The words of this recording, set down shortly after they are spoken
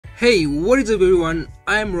Hey, what is up everyone?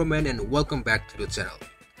 I am Roman and welcome back to the channel.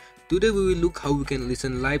 Today we will look how we can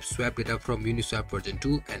listen live swap data from Uniswap version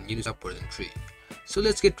 2 and Uniswap version 3. So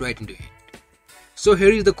let's get right into it. So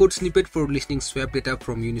here is the code snippet for listening swap data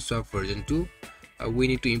from Uniswap version 2. We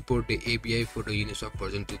need to import the API for the Uniswap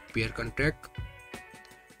version 2 pair contract.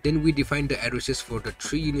 Then we define the addresses for the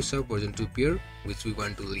 3 Uniswap version 2 pair which we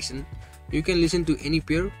want to listen. You can listen to any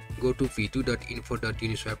pair. Go to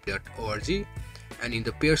v2.info.uniswap.org and in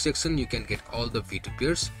the pair section you can get all the v2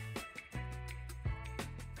 pairs.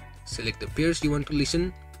 Select the pairs you want to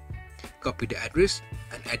listen, copy the address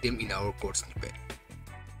and add them in our code snippet.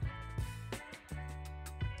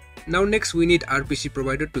 Now next we need RPC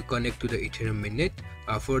provider to connect to the Ethereum mainnet.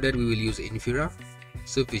 For that we will use Infura.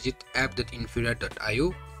 So visit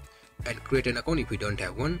app.infura.io and create an account if you don't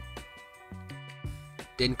have one.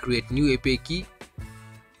 Then create new API key.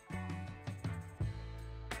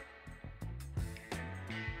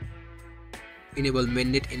 Enable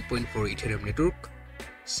mainnet endpoint for Ethereum network.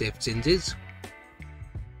 Save changes.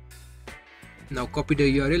 Now copy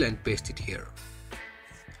the URL and paste it here.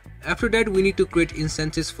 After that we need to create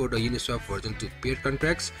instances for the Uniswap version 2 pair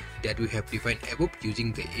contracts that we have defined above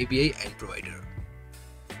using the API and provider.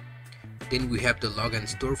 Then we have the log and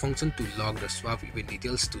store function to log the swap event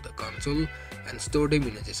details to the console and store them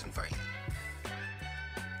in a JSON file.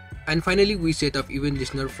 And finally we set up event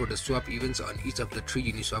listener for the swap events on each of the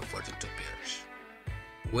 3 Uniswap version 2 pairs.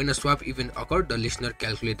 When a swap event occurs, the listener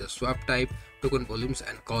calculates the swap type, token volumes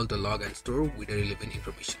and call the log and store with the relevant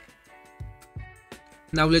information.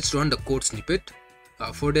 Now let's run the code snippet.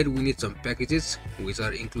 For that we need some packages which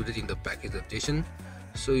are included in the package.json.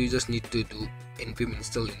 So you just need to do npm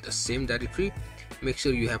install in the same directory. Make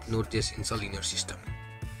sure you have Node.js installed in your system.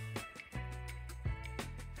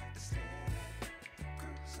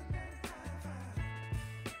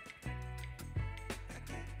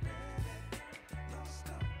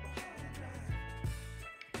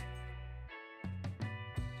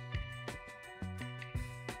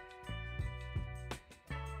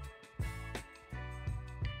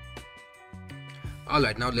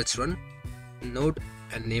 Alright, now let's run node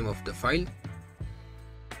and name of the file.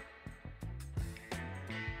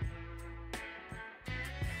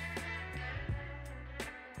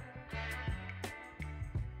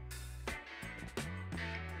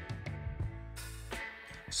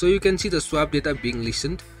 So you can see the swap data being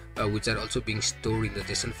listened, which are also being stored in the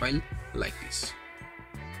JSON file like this.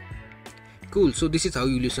 Cool, so this is how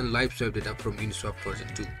you listen live swap data from Uniswap version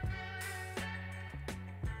 2.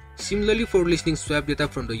 Similarly, for listening swap data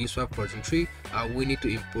from the Uniswap version 3, we need to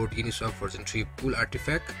import Uniswap version 3 pool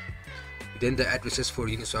artifact, then the addresses for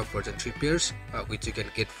Uniswap version 3 pairs, which you can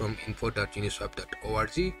get from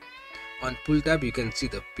info.uniswap.org. On pool tab, you can see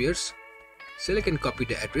the pairs. Select and copy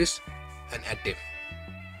the address and add them.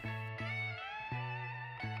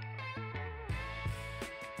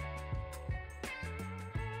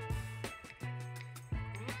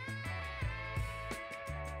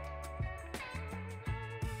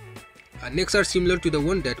 Next are similar to the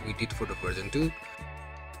one that we did for the version 2.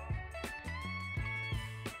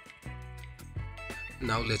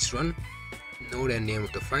 Now let's run node and name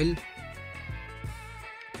of the file.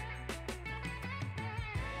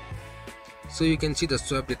 So you can see the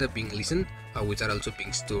swap data being listened, which are also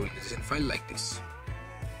being stored in the JSON file like this.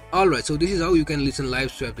 Alright, so this is how you can listen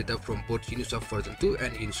live swap data from both Uniswap version 2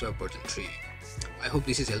 and Uniswap version 3. I hope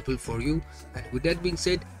this is helpful for you, and with that being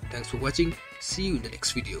said, thanks for watching. See you in the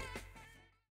next video.